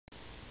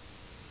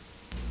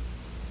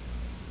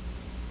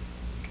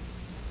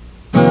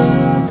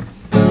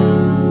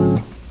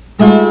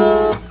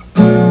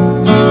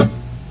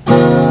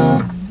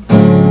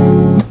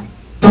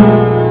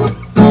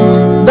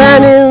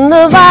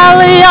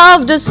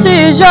of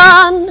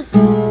decision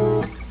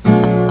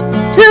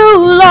too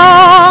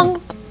long.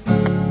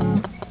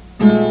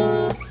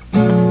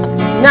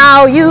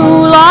 Now you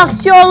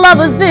lost your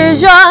lover's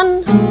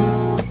vision,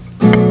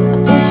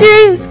 and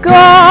she's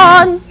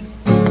gone.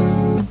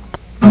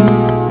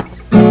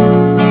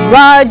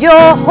 Ride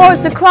your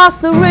horse across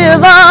the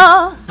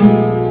river,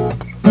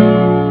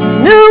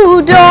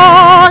 new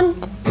dawn,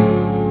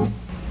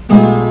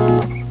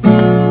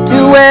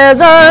 to where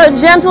the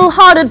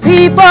gentle-hearted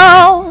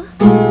people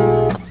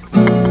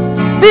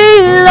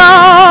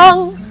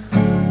belong.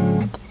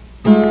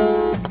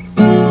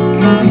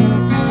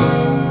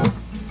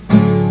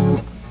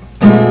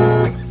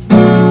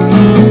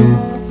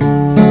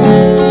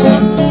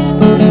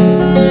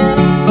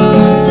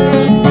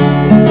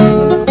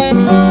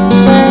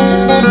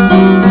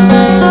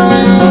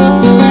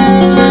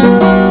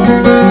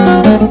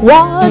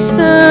 Watch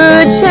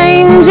the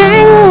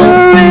changing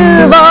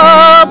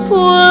river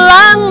pull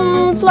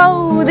and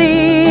flow,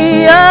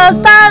 the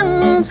earth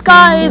and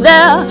sky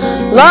there.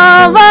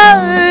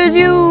 Lovers,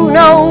 you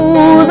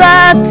know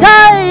that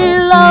I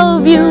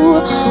love you,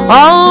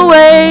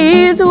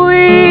 always will.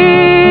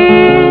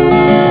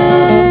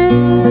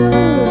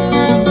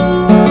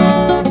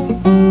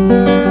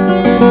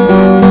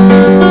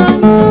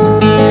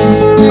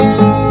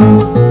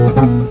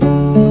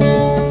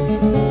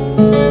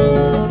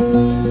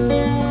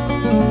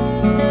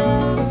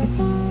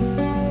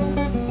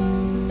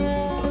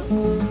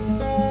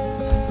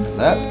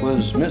 That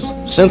was Miss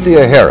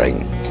Cynthia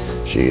Haring.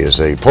 She is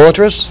a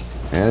poetess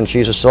and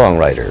she's a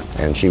songwriter,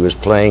 and she was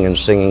playing and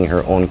singing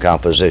her own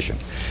composition.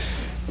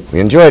 We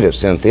enjoyed it,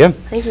 Cynthia.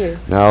 Thank you.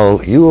 Now,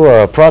 you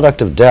are a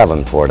product of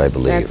Davenport, I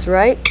believe. That's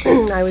right.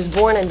 I was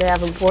born in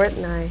Davenport,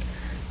 and I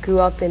grew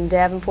up in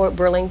Davenport,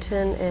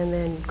 Burlington, and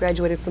then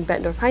graduated from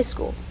Bettendorf High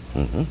School.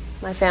 Mm-hmm.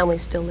 My family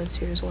still lives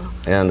here as well.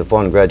 And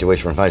upon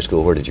graduation from high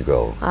school, where did you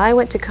go? I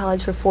went to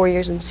college for 4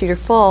 years in Cedar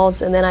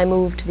Falls, and then I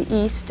moved to the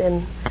east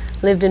and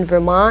lived in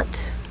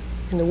Vermont,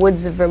 in the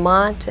woods of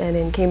Vermont, and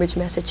in Cambridge,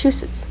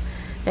 Massachusetts.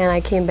 And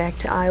I came back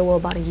to Iowa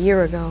about a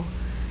year ago,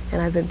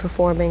 and I've been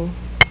performing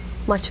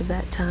much of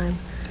that time.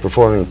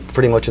 Performing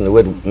pretty much in the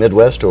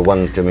Midwest or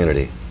one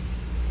community?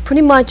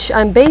 Pretty much.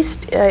 I'm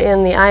based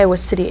in the Iowa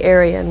City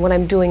area, and what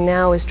I'm doing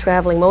now is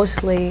traveling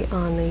mostly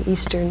on the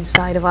eastern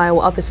side of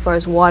Iowa, up as far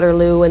as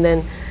Waterloo, and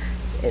then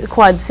the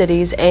Quad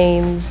Cities,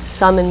 Ames,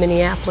 some in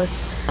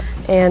Minneapolis,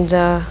 and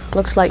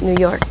looks like New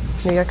York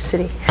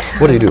City.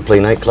 What do you do, play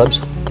nightclubs?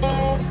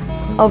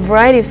 A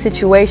variety of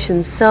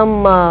situations,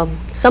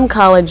 some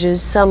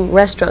colleges, some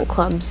restaurant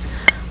clubs.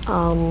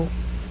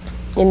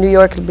 In New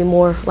York, it'd be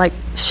more like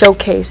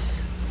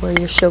showcase, where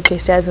you're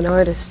showcased as an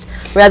artist,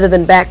 rather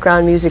than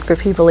background music for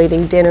people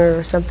eating dinner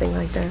or something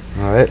like that.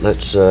 All right,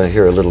 let's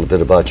hear a little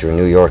bit about your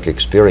New York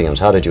experience.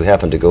 How did you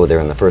happen to go there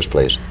in the first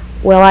place?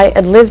 Well, I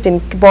had lived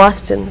in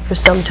Boston for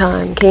some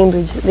time,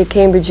 the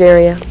Cambridge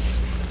area,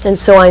 and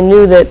so I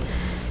knew that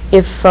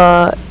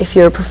if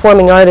you're a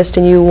performing artist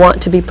and you want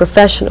to be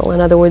professional, in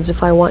other words,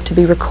 if I want to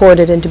be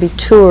recorded and to be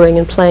touring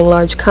and playing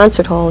large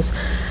concert halls,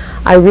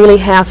 I really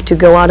have to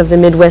go out of the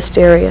Midwest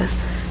area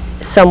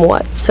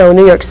somewhat. So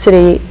New York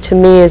City, to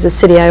me, is a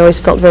city I always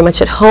felt very much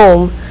at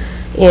home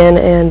in,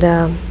 and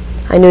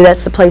I knew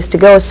that's the place to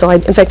go. So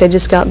in fact, I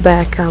just got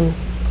back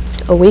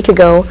a week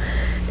ago,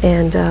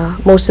 and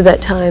most of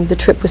that time the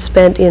trip was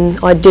spent in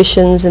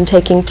auditions and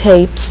taking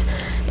tapes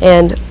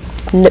and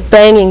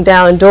banging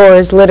down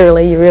doors.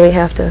 Literally, you really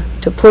have to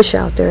push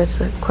out there. It's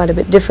quite a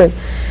bit different.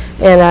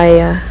 And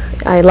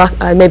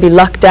I maybe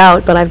lucked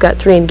out, but I've got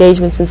 3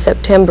 engagements in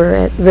September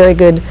at very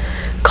good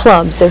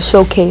clubs. They're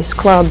showcase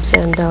clubs,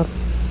 and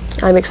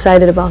I'm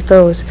excited about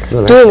those.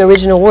 Well, doing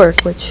original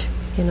work, which,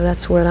 you know,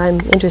 that's what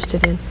I'm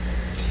interested in.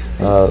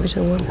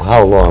 Original work.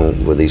 How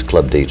long will these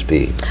club dates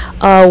be?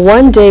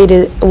 One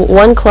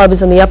club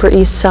is on the Upper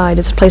East Side.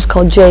 It's a place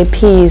called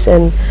JP's,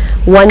 and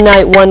one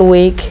night one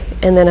week,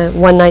 and then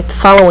one night the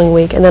following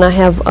week. And then I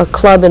have a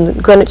club in the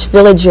Greenwich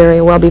Village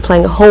area where I'll be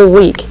playing a whole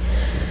week.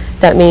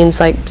 That means,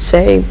 like,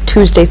 say,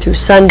 Tuesday through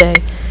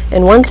Sunday.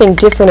 And one thing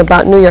different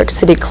about New York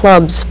City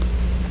clubs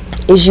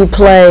is you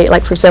play,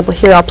 like, for example,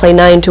 here I'll play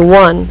 9 to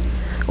 1,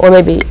 or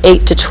maybe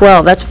 8 to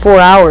 12. That's 4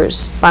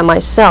 hours by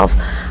myself.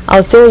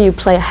 Out there you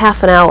play a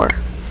half an hour,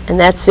 and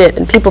that's it.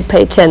 And people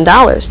pay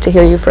 $10 to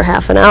hear you for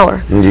half an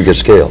hour. And you get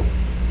scale?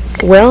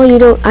 Well,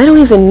 I don't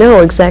even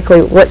know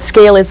exactly what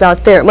scale is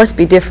out there. It must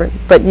be different,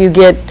 but you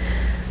get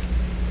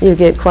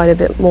quite a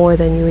bit more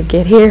than you would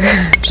get here.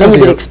 And you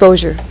get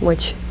exposure,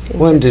 which...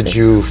 When did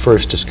you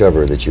first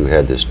discover that you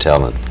had this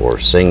talent for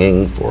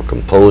singing, for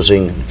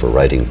composing, for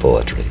writing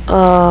poetry?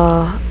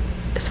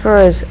 As far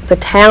as the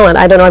talent,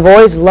 I don't know. I've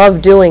always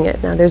loved doing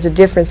it. Now, there's a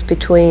difference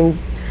between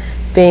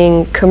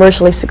being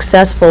commercially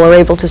successful or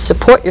able to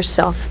support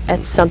yourself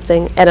at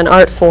something, at an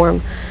art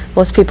form.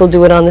 Most people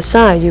do it on the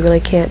side. You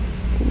really can't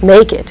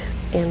make it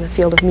in the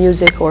field of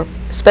music, or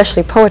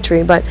especially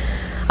poetry. But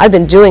I've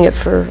been doing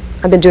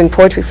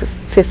poetry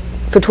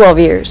for 12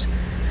 years,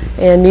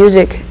 and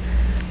music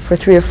for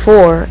 3 or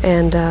 4,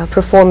 and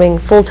performing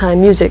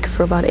full-time music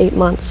for about 8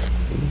 months.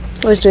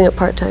 I was doing it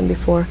part-time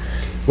before.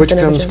 Which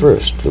comes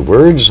first, the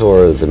words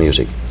or the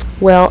music?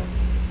 Well,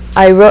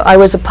 I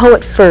was a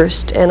poet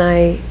first, and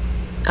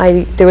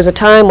there was a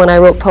time when I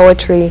wrote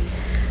poetry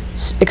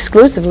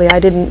exclusively. I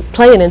didn't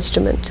play an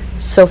instrument.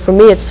 So for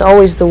me, it's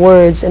always the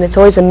words, and it's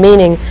always a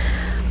meaning.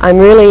 I'm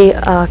really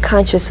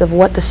conscious of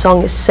what the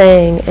song is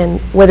saying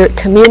and whether it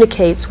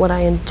communicates what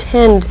I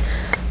intend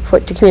for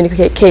it to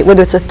communicate,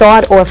 whether it's a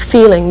thought or a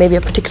feeling, maybe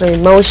a particular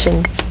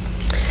emotion.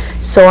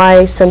 So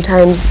I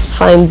sometimes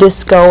find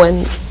disco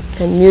and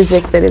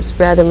music that is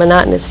rather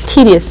monotonous,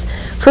 tedious,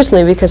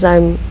 personally, because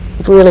I'm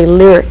really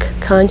lyric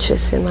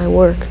conscious in my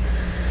work.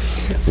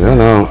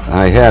 No,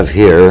 I have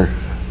here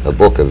a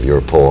book of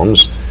your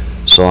poems,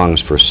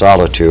 Songs for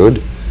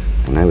Solitude,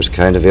 and I was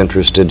kind of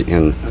interested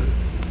in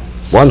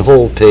one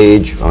whole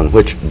page on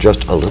which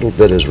just a little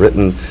bit is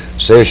written,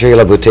 Cherchez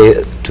la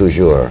beauté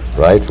toujours,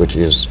 right, which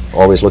is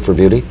always look for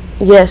beauty?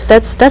 Yes,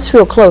 that's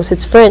real close.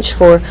 It's French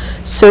for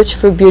search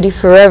for beauty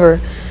forever.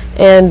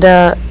 And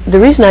the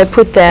reason I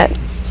put that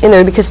in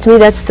there, because to me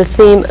that's the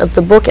theme of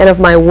the book and of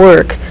my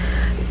work.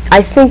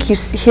 I think you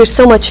hear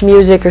so much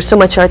music or so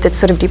much art that's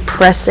sort of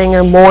depressing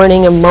or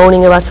mourning or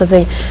moaning about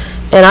something,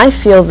 and I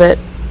feel that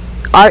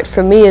art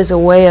for me is a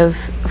way of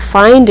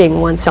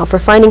finding oneself or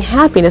finding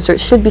happiness, or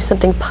it should be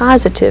something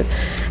positive.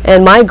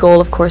 And my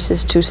goal, of course,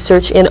 is to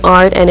search in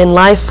art and in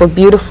life for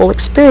beautiful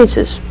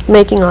experiences,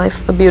 making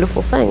life a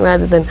beautiful thing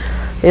rather than,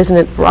 isn't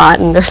it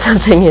rotten or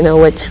something, you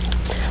know,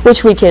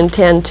 which we can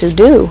tend to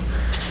do.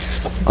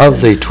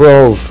 Of the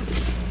 12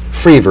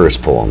 free verse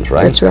poems,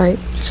 right? That's right.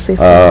 It's free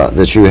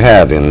that you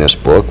have in this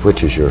book,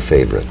 which is your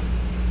favorite?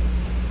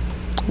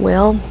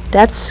 Well,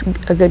 that's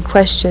a good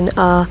question.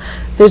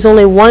 There's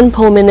only one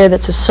poem in there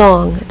that's a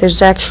song.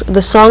 There's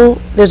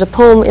a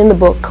poem in the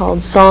book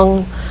called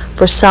Song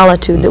for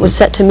Solitude that was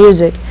set to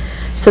music.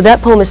 So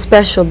that poem is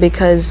special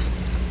because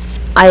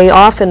I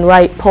often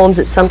write poems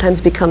that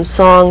sometimes become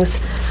songs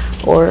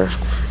or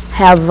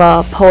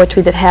have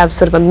poetry that have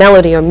sort of a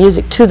melody or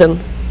music to them.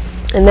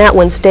 And that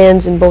one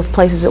stands in both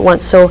places at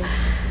once. So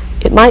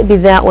it might be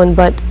that one,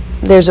 but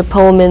there's a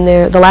poem in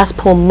there, the last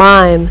poem,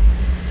 Mime,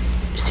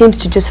 seems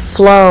to just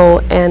flow,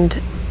 and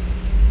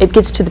it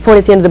gets to the point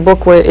at the end of the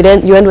book where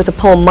you end with a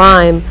poem,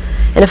 Mime,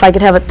 and if I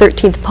could have a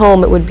 13th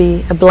poem, it would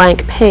be a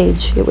blank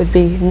page. It would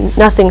be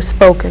nothing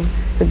spoken.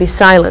 It would be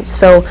silence.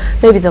 So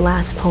maybe the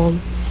last poem.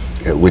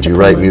 Would you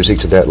write music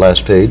to that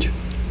last page?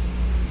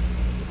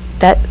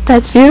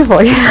 That's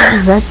beautiful,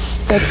 yeah, that's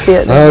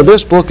it.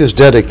 This book is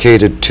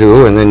dedicated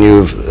to, and then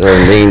you've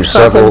named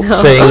several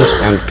things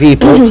and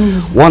people,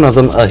 one of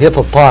them a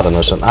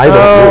hippopotamus, and I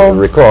don't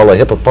recall a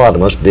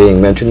hippopotamus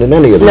being mentioned in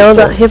any of these books.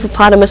 No, the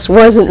hippopotamus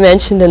wasn't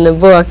mentioned in the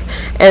book,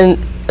 and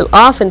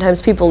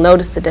oftentimes people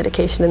notice the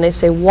dedication and they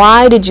say,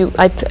 why did you,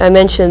 I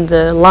mentioned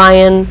the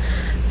lion,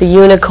 the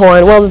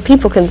unicorn. Well, the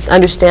people can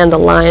understand the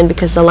lion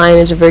because the lion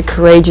is a very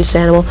courageous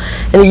animal,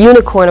 and the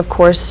unicorn, of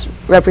course,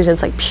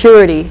 represents like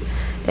purity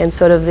and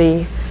sort of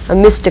a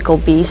mystical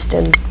beast,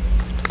 and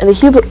the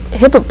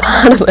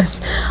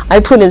hippopotamus I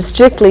put in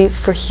strictly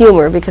for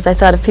humor because I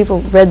thought if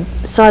people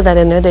saw that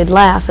in there, they'd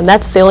laugh, and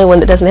that's the only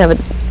one that doesn't have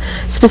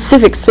a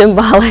specific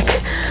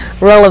symbolic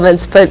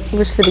relevance, but it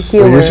was for the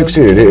humor. Well, you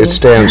succeeded. It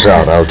stands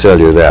out, I'll tell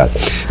you that.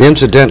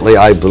 Incidentally,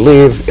 I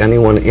believe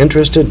anyone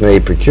interested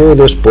may procure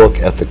this book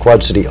at the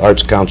Quad City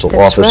Arts Council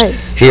office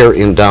here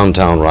in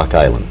downtown Rock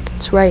Island.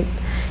 That's right.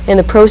 And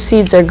the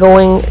proceeds are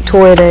going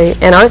toward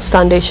an arts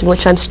foundation,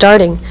 which I'm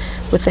starting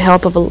with the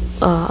help of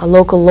a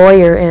local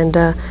lawyer, and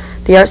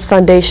the Arts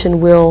Foundation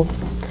will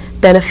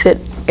benefit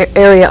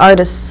area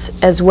artists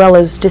as well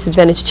as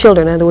disadvantaged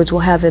children. In other words,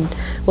 we'll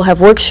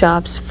have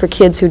workshops for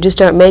kids who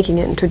just aren't making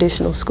it in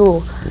traditional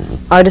school.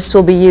 Artists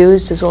will be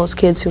used as well as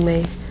kids who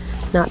may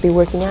not be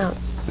working out.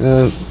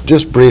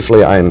 Just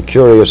briefly, I'm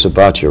curious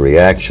about your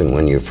reaction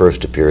when you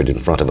first appeared in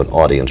front of an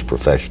audience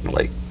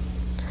professionally.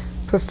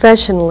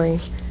 Professionally?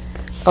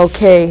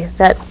 Okay,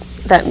 that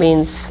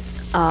means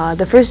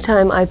the first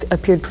time I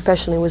appeared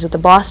professionally was at the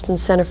Boston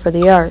Center for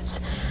the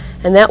Arts,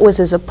 and that was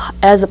as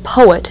a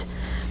poet,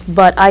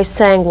 but I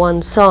sang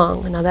one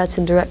song. Now that's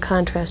in direct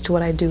contrast to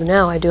what I do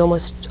now. I do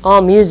almost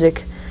all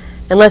music,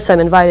 unless I'm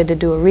invited to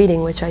do a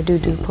reading, which I do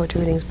poetry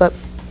readings. But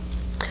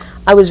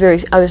I was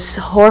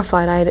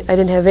horrified. I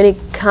didn't have any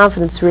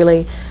confidence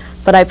really,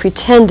 but I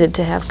pretended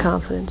to have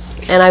confidence,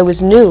 and I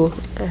was new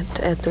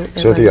at the...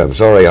 Cynthia, I'm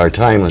sorry, our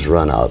time has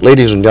run out.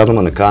 Ladies and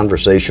gentlemen, a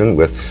conversation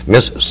with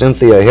Miss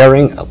Cynthia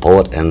Haring, a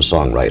poet and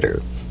songwriter.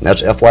 And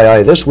that's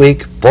FYI this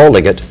week. Paul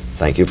Liggett,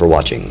 thank you for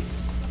watching.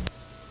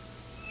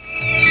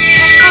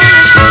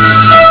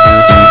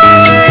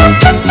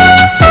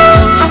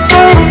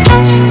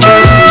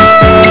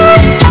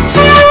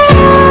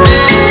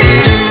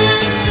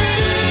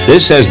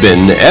 This has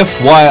been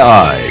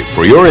FYI,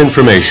 for your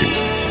information,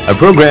 a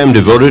program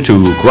devoted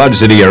to Quad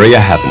City area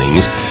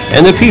happenings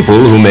and the people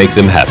who make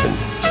them happen.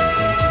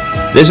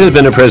 This has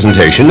been a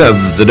presentation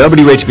of the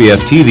WHBF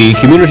TV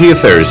Community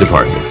Affairs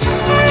Department.